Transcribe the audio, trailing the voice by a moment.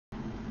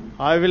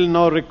I will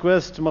now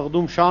request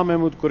Makhdoom Shah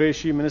Mahmood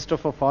Qureshi, Minister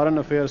for Foreign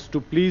Affairs,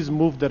 to please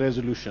move the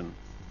resolution.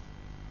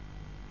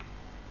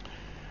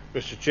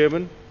 Mr.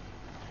 Chairman,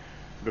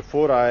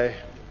 before I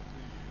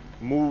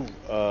move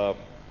the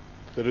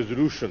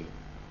resolution,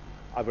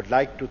 I would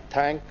like to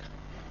thank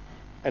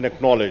and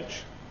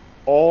acknowledge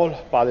all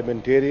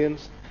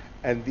parliamentarians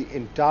and the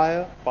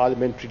entire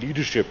parliamentary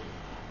leadership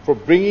for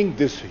bringing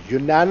this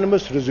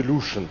unanimous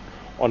resolution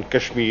on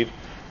Kashmir,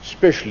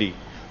 especially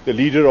the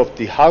Leader of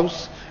the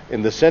House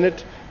in the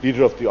Senate,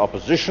 Leader of the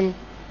Opposition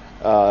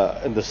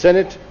in the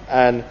Senate,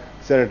 and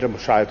Senator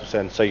Mushahid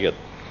Hussain Sayyid.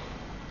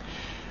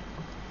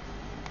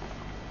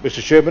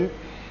 Mr. Chairman,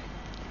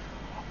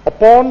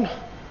 upon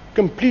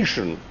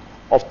completion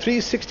of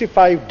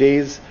 365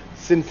 days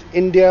since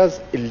India's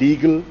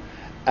illegal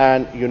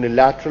and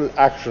unilateral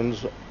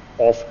actions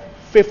of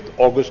 5th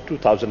August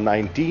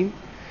 2019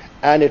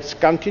 and its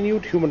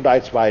continued human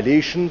rights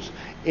violations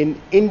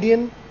in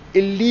Indian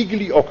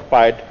illegally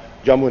occupied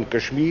Jammu and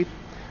Kashmir,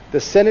 the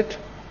Senate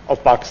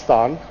of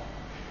Pakistan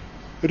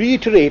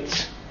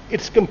reiterates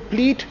its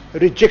complete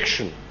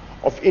rejection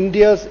of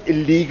India's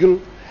illegal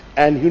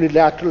and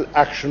unilateral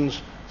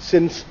actions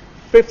since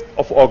 5th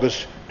of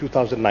August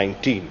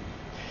 2019,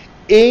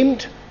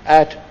 aimed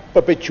at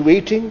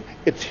perpetuating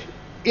its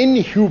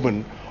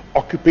inhuman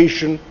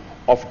occupation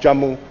of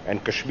Jammu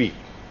and Kashmir,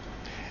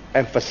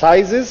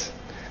 emphasizes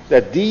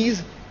that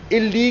these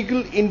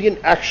illegal Indian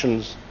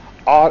actions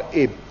are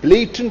a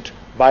blatant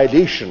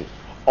violation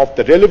of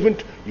the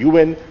relevant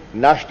United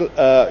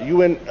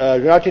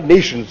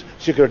Nations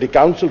Security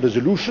Council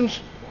resolutions,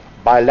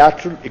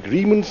 bilateral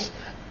agreements,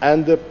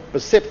 and the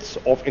precepts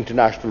of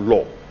international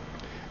law,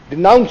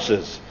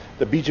 denounces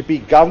the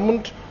BJP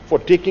government for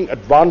taking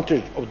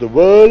advantage of the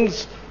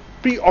world's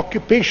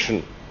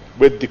preoccupation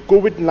with the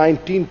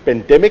COVID-19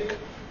 pandemic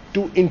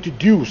to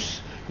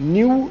introduce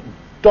new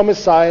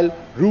domicile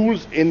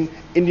rules in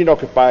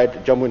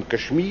Indian-occupied Jammu and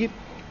Kashmir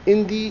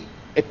in the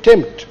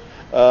attempt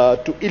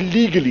to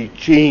illegally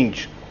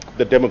change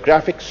the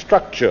demographic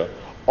structure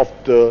of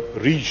the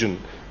region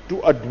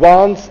to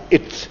advance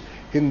its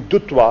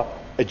Hindutva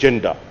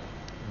agenda,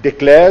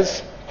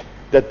 declares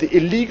that the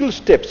illegal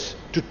steps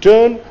to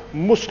turn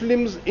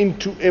Muslims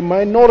into a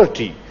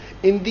minority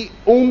in the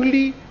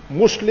only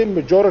Muslim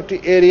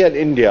majority area in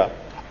India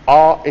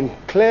are in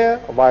clear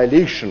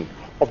violation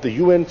of the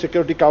UN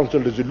Security Council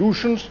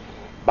resolutions,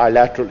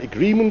 bilateral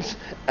agreements,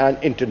 and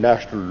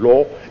international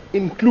law,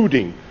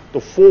 including the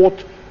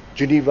 4th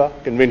Geneva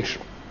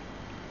Convention.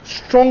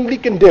 Strongly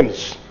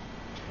condemns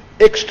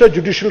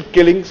extrajudicial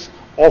killings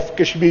of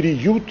Kashmiri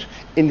youth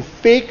in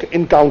fake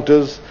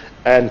encounters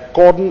and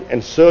cordon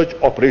and search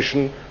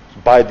operations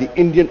by the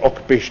Indian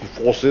occupation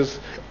forces,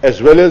 as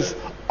well as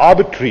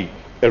arbitrary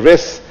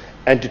arrests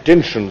and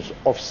detentions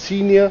of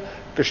senior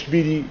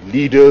Kashmiri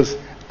leaders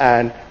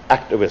and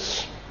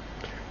activists.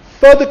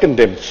 Further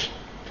condemns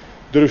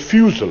the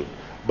refusal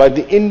by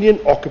the Indian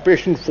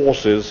occupation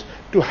forces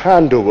to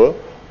hand over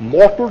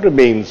mortal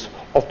remains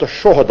of the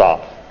Shohada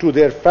to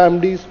their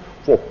families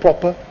for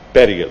proper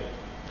burial.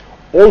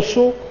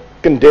 Also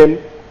condemn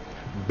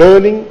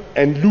burning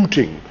and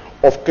looting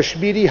of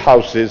Kashmiri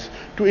houses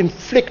to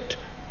inflict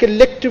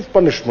collective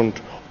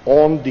punishment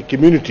on the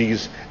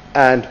communities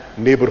and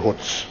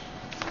neighborhoods.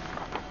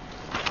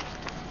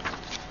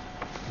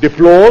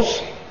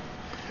 Deplores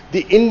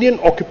the Indian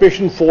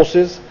occupation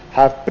forces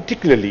have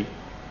partially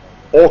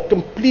or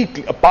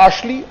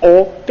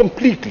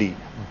completely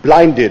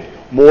blinded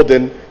more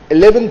than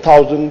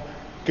 11,000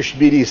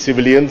 Kashmiri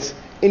civilians,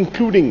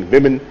 including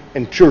women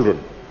and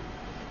children,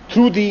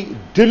 through the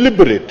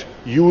deliberate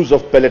use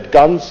of pellet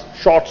guns,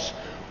 shots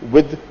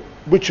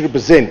which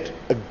represent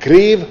a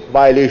grave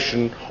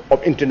violation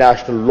of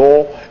international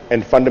law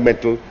and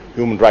fundamental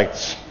human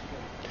rights.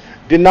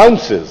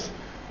 Denounces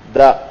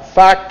the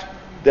fact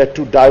that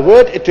to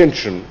divert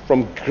attention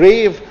from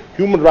grave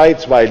human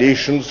rights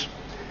violations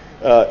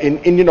in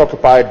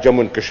Indian-occupied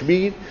Jammu and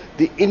Kashmir,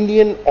 the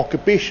Indian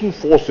occupation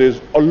forces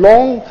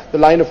along the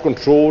line of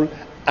control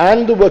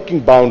and the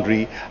working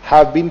boundary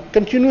have been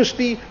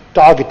continuously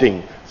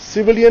targeting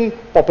civilian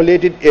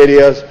populated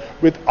areas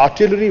with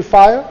artillery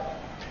fire,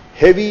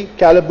 heavy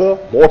caliber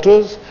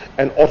mortars,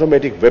 and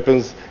automatic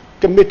weapons,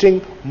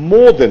 committing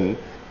more than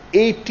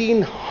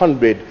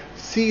 1,800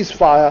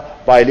 ceasefire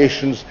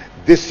violations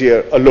this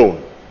year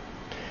alone,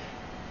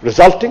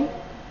 resulting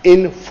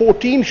in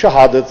 14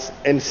 shahadats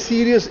and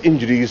serious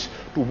injuries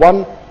to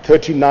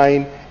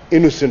 139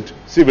 innocent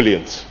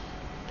civilians.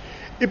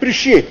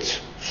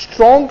 Appreciates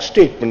strong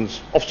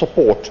statements of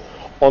support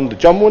on the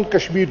Jammu and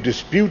Kashmir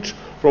dispute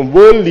from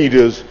world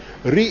leaders,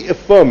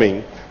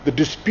 reaffirming the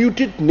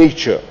disputed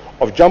nature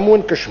of Jammu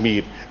and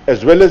Kashmir,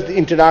 as well as the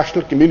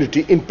international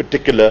community, in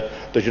particular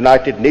the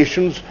United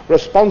Nations'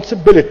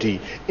 responsibility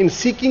in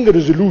seeking a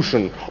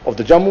resolution of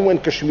the Jammu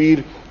and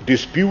Kashmir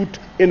dispute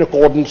in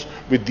accordance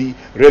with the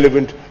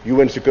relevant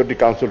UN Security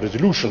Council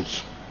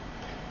resolutions.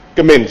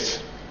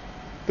 Commence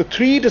the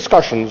 3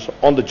 discussions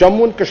on the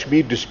Jammu and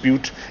Kashmir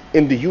dispute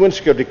in the UN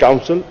Security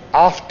Council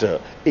after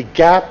a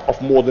gap of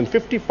more than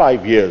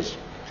 55 years.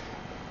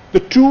 The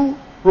two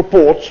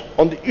reports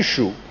on the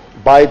issue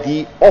by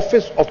the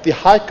Office of the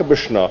High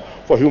Commissioner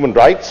for Human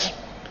Rights,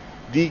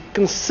 the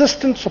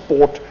consistent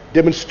support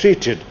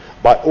demonstrated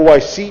by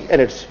OIC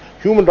and its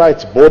human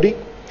rights body,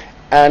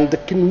 and the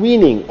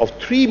convening of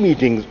 3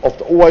 meetings of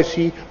the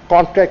OIC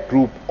Contact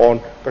Group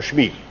on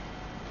Kashmir,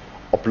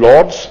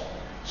 applauds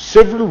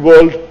several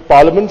world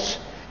parliaments,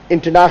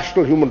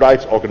 international human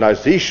rights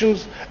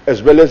organizations,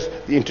 as well as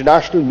the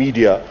international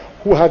media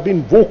who have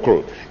been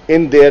vocal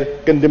in their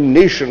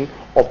condemnation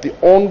of the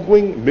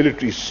ongoing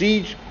military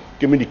siege,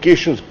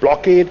 communications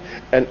blockade,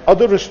 and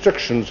other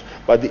restrictions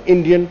by the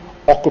Indian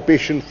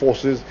occupation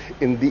forces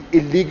in the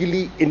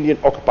illegally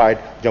Indian-occupied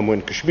Jammu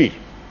and Kashmir.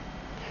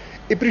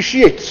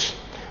 Appreciates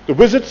the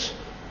visits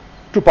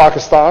to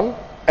Pakistan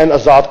and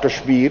Azad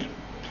Kashmir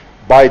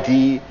by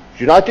the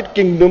United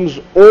Kingdom's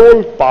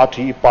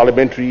all-party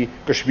parliamentary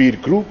Kashmir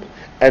group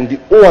and the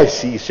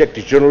OIC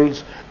Secretary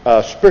General's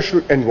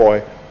Special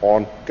Envoy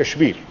on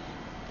Kashmir.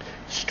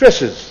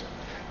 Stresses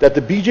that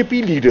the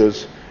BJP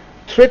leaders'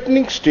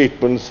 threatening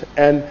statements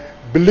and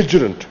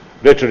belligerent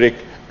rhetoric,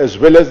 as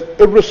well as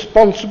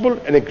irresponsible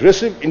and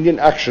aggressive Indian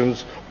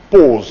actions,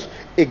 pose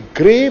a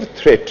grave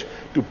threat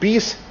to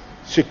peace,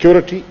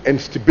 security and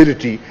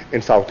stability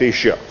in South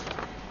Asia.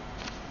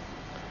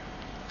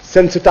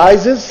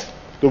 Sensitizes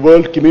the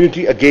world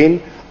community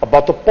again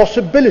about the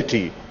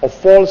possibility of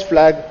false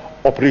flag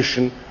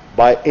operation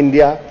by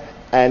India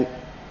and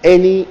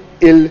any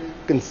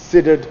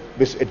ill-considered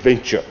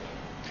misadventure.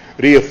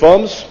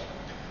 Reaffirms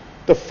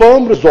the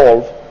firm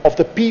resolve of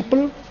the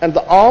people and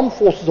the armed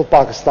forces of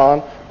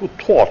Pakistan to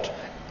thwart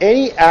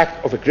any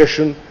act of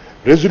aggression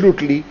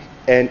resolutely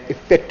and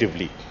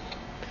effectively.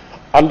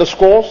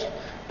 Underscores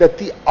that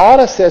the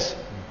RSS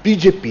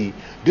BJP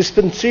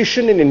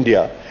dispensation in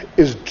India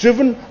is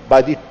driven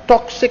by the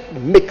toxic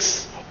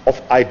mix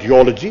of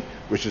ideology,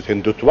 which is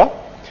Hindutva,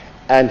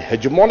 and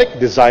hegemonic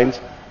designs,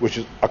 which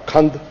is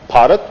Akhand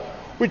Bharat,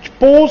 which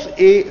pose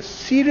a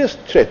serious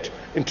threat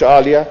inter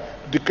alia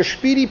to the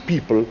Kashmiri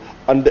people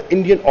under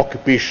Indian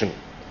occupation,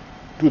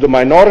 to the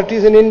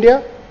minorities in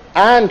India,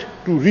 and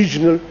to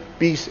regional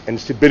peace and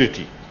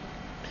stability.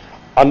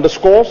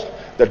 Underscores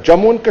that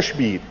Jammu and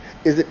Kashmir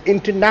is an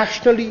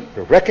internationally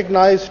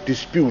recognized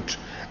dispute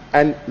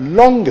and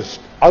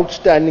longest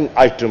outstanding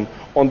item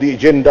on the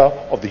agenda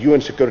of the UN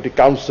Security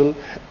Council,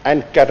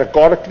 and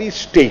categorically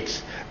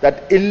states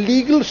that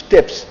illegal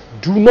steps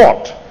do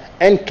not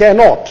and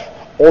cannot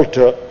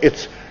alter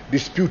its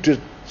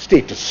disputed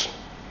status.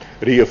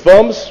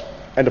 Reaffirms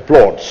and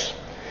applauds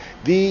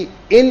the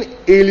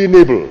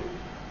inalienable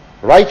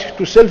right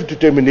to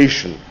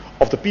self-determination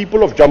of the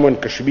people of Jammu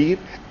and Kashmir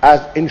as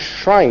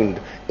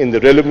enshrined in the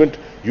relevant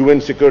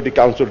UN Security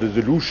Council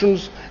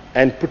resolutions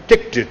and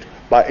protected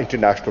by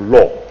international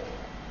law.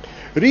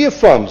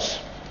 Reaffirms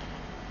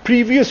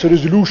previous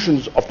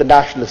resolutions of the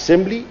National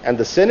Assembly and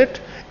the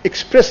Senate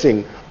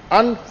expressing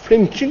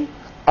unflinching,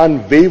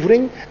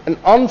 unwavering and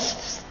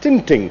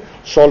unstinting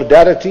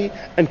solidarity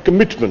and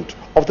commitment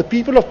of the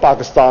people of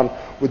Pakistan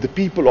with the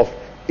people of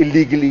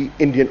illegally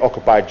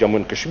Indian-occupied Jammu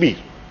and Kashmir.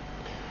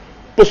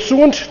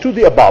 Pursuant to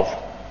the above,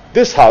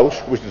 this House,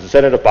 which is the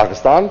Senate of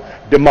Pakistan,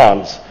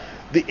 demands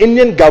the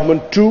Indian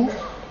government to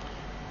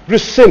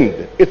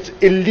rescind its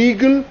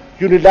illegal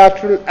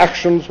unilateral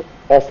actions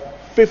of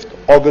 5th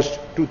August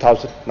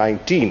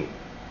 2019,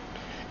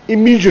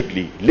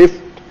 immediately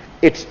lift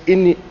its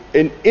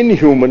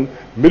inhuman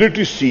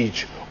military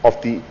siege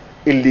of the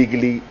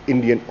illegally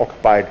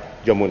Indian-occupied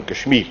Jammu and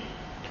Kashmir,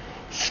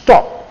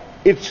 stop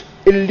its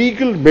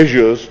illegal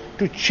measures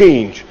to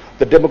change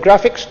the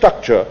demographic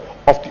structure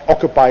of the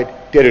occupied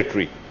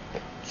territory,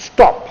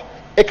 stop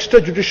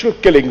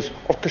extrajudicial killings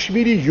of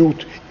Kashmiri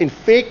youth in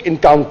fake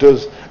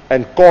encounters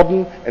and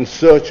cordon and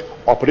search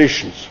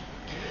operations,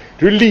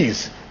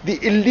 release the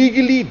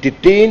illegally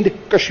detained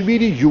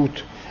Kashmiri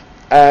youth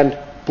and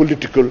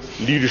political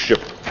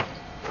leadership,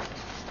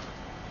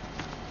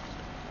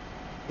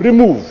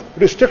 remove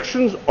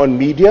restrictions on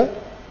media,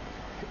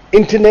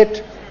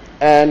 internet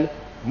and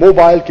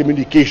mobile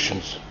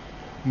communications,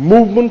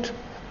 movement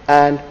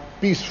and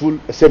peaceful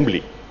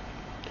assembly,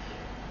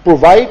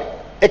 provide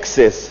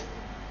access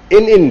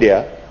in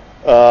India,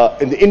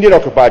 in the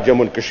Indian-occupied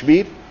Jammu and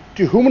Kashmir,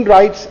 to human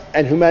rights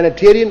and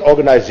humanitarian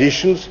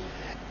organizations,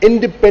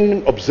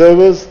 independent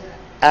observers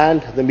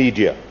and the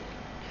media,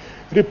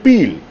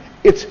 repeal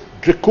its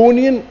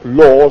draconian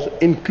laws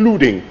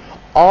including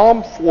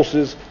Armed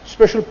Forces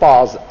Special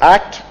Powers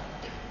Act,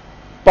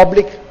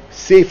 Public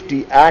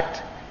Safety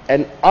Act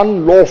and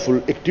Unlawful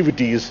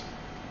Activities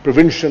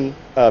Prevention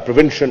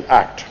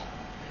Act,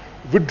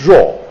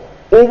 withdraw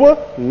over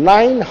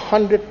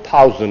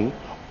 900,000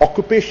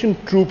 occupation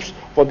troops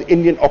from the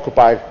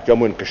Indian-occupied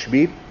Jammu and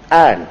Kashmir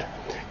and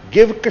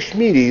give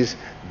Kashmiris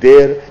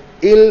their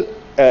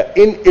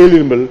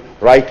inalienable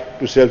right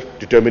to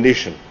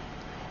self-determination.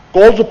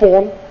 Calls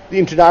upon the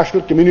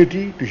international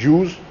community to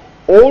use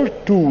all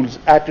tools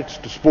at its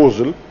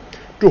disposal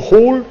to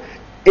hold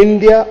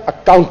India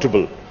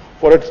accountable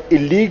for its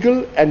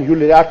illegal and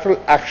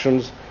unilateral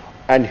actions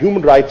and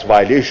human rights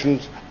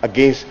violations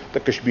against the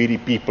Kashmiri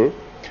people,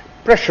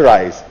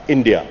 pressurize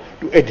India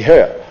to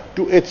adhere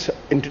to its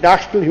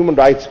international human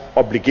rights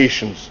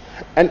obligations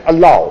and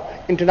allow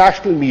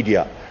international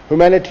media,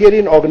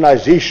 humanitarian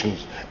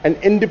organizations and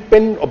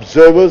independent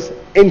observers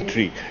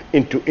entry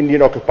into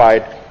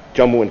Indian-occupied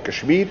Jammu and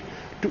Kashmir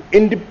to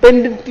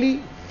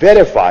independently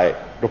verify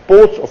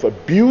reports of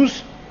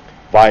abuse,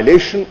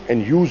 violation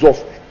and use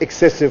of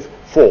excessive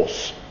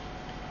force.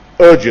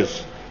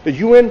 Urges the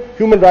UN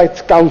Human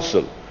Rights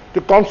Council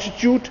to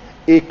constitute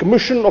a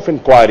commission of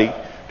inquiry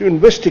to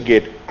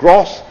investigate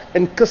gross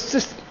and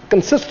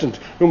consistent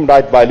human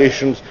rights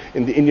violations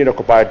in the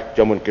Indian-occupied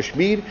Jammu and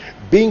Kashmir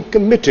being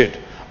committed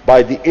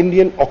by the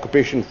Indian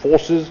occupation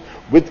forces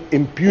with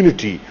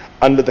impunity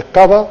under the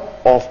cover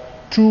of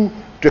two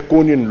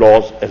draconian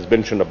laws as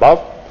mentioned above,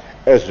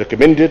 as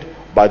recommended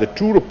by the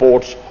two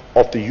reports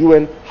of the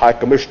UN High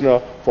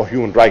Commissioner for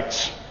Human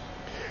Rights.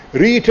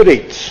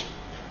 Reiterates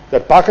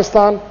that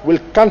Pakistan will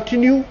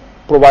continue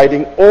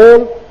providing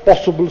all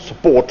possible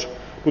support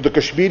to the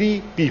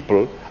Kashmiri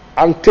people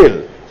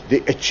until they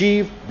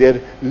achieve their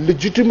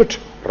legitimate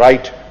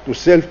right to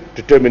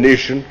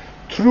self-determination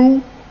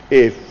through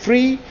a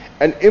free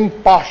and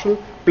impartial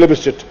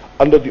plebiscite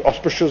under the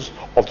auspices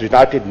of the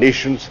United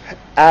Nations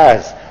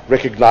as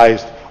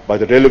recognized by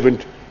the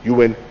relevant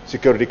UN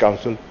Security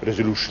Council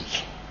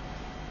resolutions.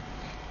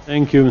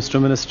 Thank you, Mr.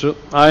 Minister.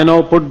 I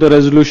now put the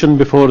resolution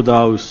before the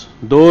House.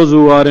 Those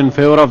who are in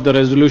favor of the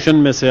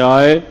resolution may say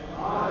aye.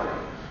 Aye.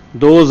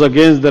 Those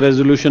against the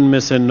resolution may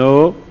say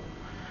no.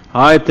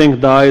 I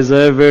think the ayes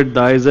have it. The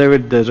ayes have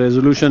it. The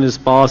resolution is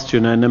passed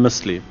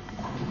unanimously.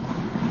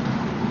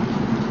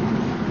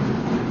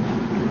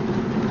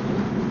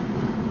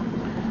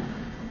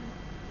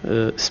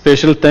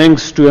 Special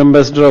thanks to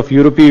Ambassador of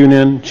European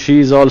Union.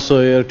 She is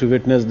also here to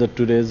witness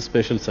today's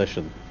special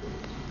session.